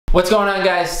What's going on,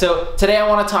 guys? So today I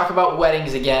want to talk about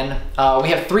weddings again. We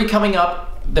have 3 coming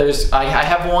up. I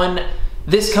have one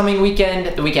this coming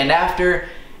weekend, the weekend after,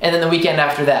 and then the weekend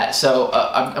after that. So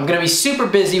I'm going to be super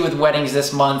busy with weddings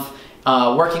this month,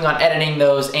 working on editing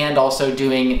those and also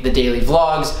doing the daily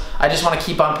vlogs. I just want to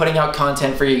keep on putting out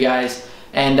content for you guys.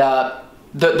 And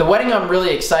the wedding I'm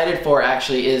really excited for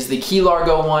actually is the Key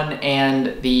Largo one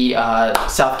and the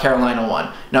South Carolina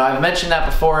one. Now I've mentioned that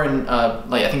before in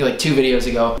I think like 2 videos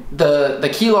ago. The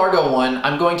Key Largo one,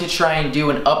 I'm going to try and do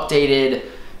an updated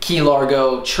Key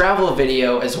Largo travel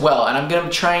video as well, and I'm going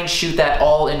to try and shoot that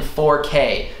all in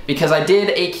 4K because I did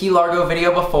a Key Largo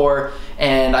video before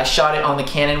and I shot it on the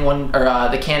Canon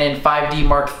the Canon 5D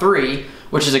Mark III,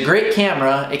 which is a great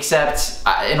camera, except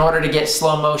in order to get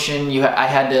slow motion, I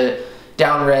had to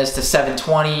down res to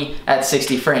 720 at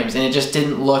 60 frames, and it just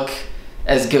didn't look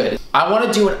as good. I want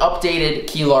to do an updated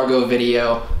Key Largo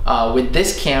video with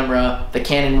this camera, the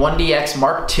Canon 1DX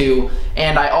Mark II,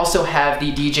 and I also have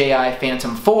the DJI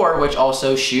Phantom 4, which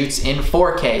also shoots in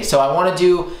 4K. So I want to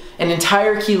do an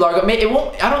entire Key Largo.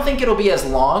 I don't think it'll be as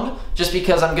long, just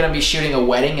because I'm going to be shooting a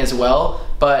wedding as well.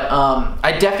 But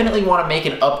I definitely want to make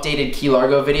an updated Key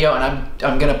Largo video, and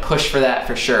I'm going to push for that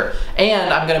for sure.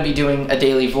 And I'm going to be doing a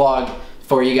daily vlog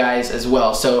for you guys as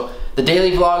well. So the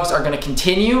daily vlogs are going to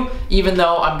continue, even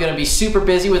though I'm going to be super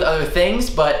busy with other things.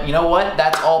 But you know what?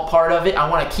 That's all part of it. I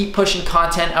want to keep pushing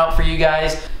content out for you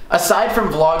guys. Aside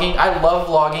from vlogging, I love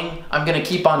vlogging. I'm going to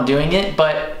keep on doing it,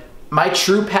 but my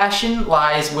true passion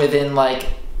lies within like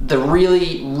the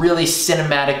really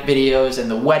cinematic videos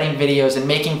and the wedding videos and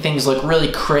making things look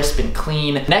really crisp and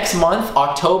clean. Next month,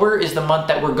 October, is the month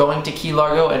that we're going to Key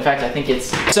Largo. In fact, I think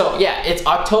it's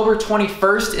October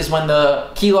 21st is when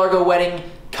the Key Largo wedding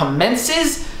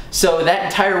commences. So that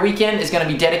entire weekend is going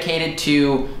to be dedicated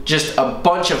to just a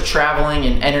bunch of traveling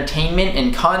and entertainment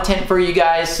and content for you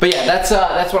guys. But yeah, that's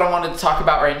what I wanted to talk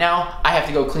about right now. I have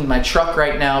to go clean my truck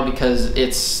right now because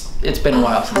it's been a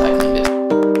while since I cleaned it.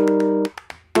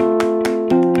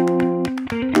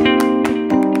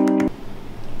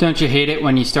 Don't you hate it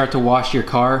when you start to wash your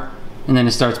car and then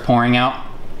it starts pouring out?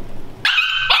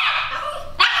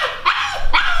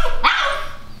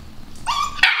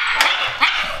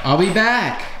 I'll be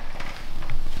back.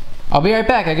 I'll be right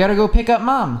back. I gotta go pick up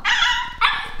Mom.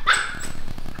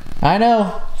 I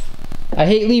know. I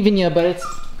hate leaving you, but it's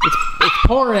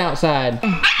pouring outside.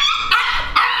 I'll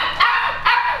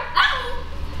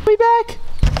be back.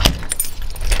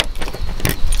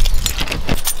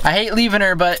 I hate leaving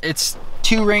her, but it's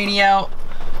too rainy out.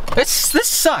 This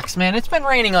sucks, man. It's been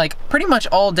raining like pretty much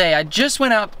all day. I just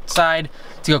went outside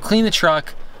to go clean the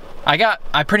truck.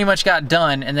 I pretty much got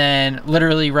done, and then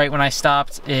literally right when I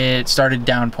stopped, it started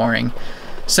downpouring.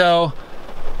 So,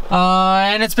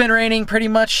 and it's been raining pretty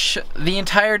much the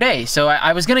entire day. So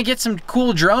I was gonna get some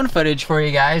cool drone footage for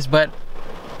you guys, but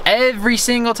every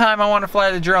single time I want to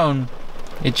fly the drone,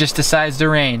 it just decides to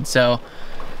rain. So,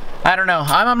 I don't know.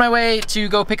 I'm on my way to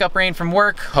go pick up Rain from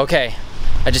work. Okay,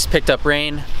 I just picked up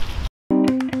Rain.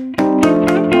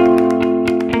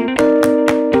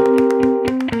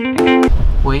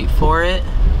 Wait for it.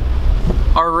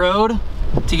 Our road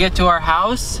to get to our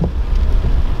house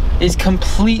is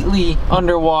completely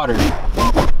underwater.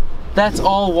 That's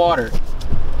all water.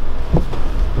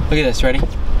 Look at this, ready?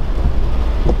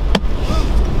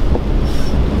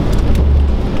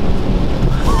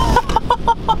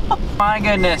 My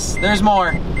goodness, there's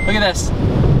more. Look at this.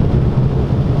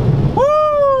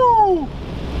 Woo!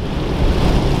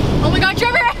 Oh my God,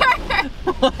 Trevor!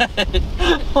 What?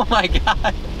 Oh my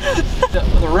God.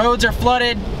 The roads are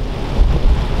flooded.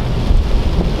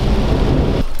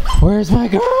 Where's my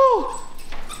girl?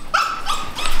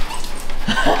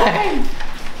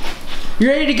 You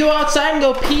ready to go outside and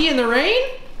go pee in the rain?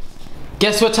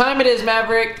 Guess what time it is,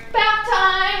 Maverick? Bath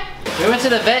time! We went to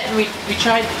the vet and we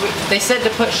tried, they said to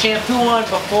put shampoo on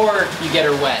before you get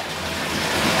her wet.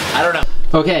 I don't know.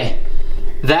 Okay,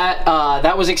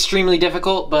 that was extremely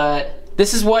difficult, but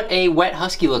this is what a wet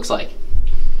husky looks like.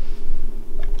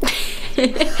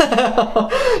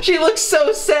 She looks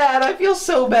so sad. I feel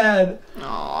so bad.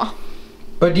 Aww.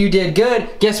 But you did good.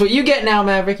 Guess what you get now,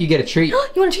 Maverick? You get a treat. You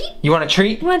want a treat? You want a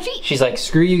treat? You want a treat? She's like,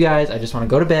 screw you guys. I just want to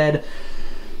go to bed.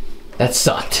 That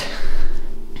sucked.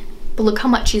 But look how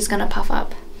much she's gonna puff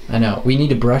up. I know. We need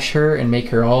to brush her and make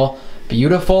her all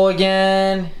beautiful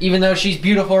again. Even though she's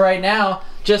beautiful right now,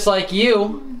 just like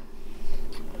you.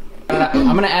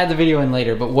 I'm gonna add the video in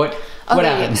later, but what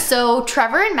happened? So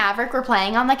Trevor and Maverick were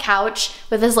playing on the couch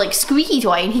with his like squeaky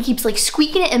toy, and he keeps like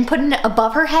squeaking it and putting it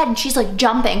above her head, and she's like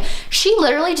jumping. She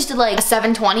literally just did like a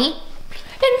 720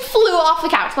 and flew off the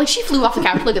couch. Like she flew off the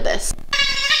couch. Look at this.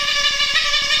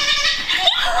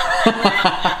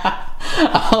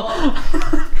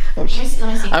 Let me see.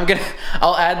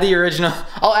 I'll add the original,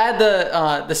 I'll add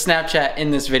the Snapchat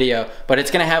in this video, but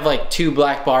it's gonna have like 2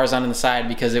 black bars on the side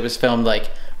because it was filmed like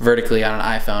vertically on an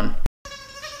iPhone.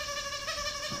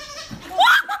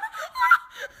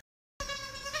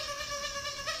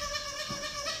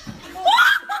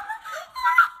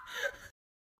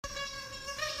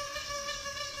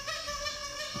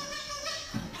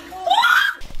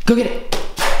 Go get it.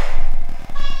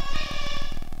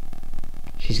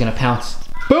 She's gonna pounce.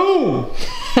 Boom!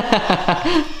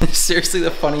 Seriously,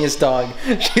 the funniest dog.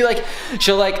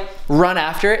 She'll like run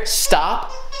after it,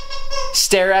 stop,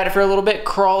 stare at it for a little bit,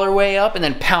 crawl her way up, and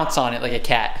then pounce on it like a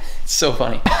cat. It's so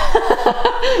funny.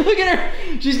 Look at her.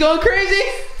 She's going crazy.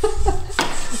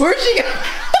 Where'd she go?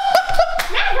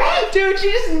 Dude,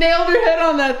 she just nailed her head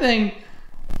on that thing.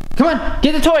 Come on,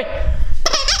 get the toy.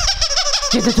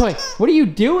 Get the toy. What are you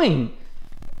doing?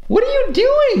 What are you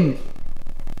doing?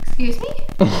 Excuse me?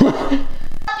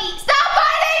 Stop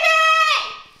biting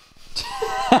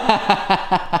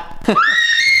me!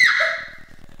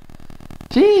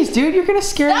 Jeez, dude, you're gonna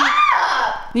scare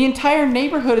Stop! the entire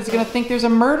neighborhood is gonna think there's a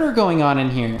murder going on in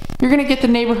here. You're gonna get the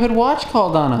neighborhood watch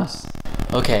called on us.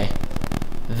 Okay,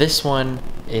 this one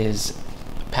is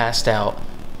passed out.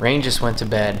 Rain just went to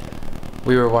bed.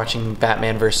 We were watching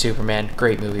Batman vs Superman.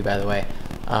 Great movie, by the way.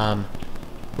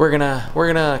 We're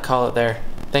gonna call it there.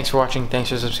 Thanks for watching. Thanks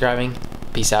for subscribing.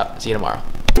 Peace out. See you tomorrow.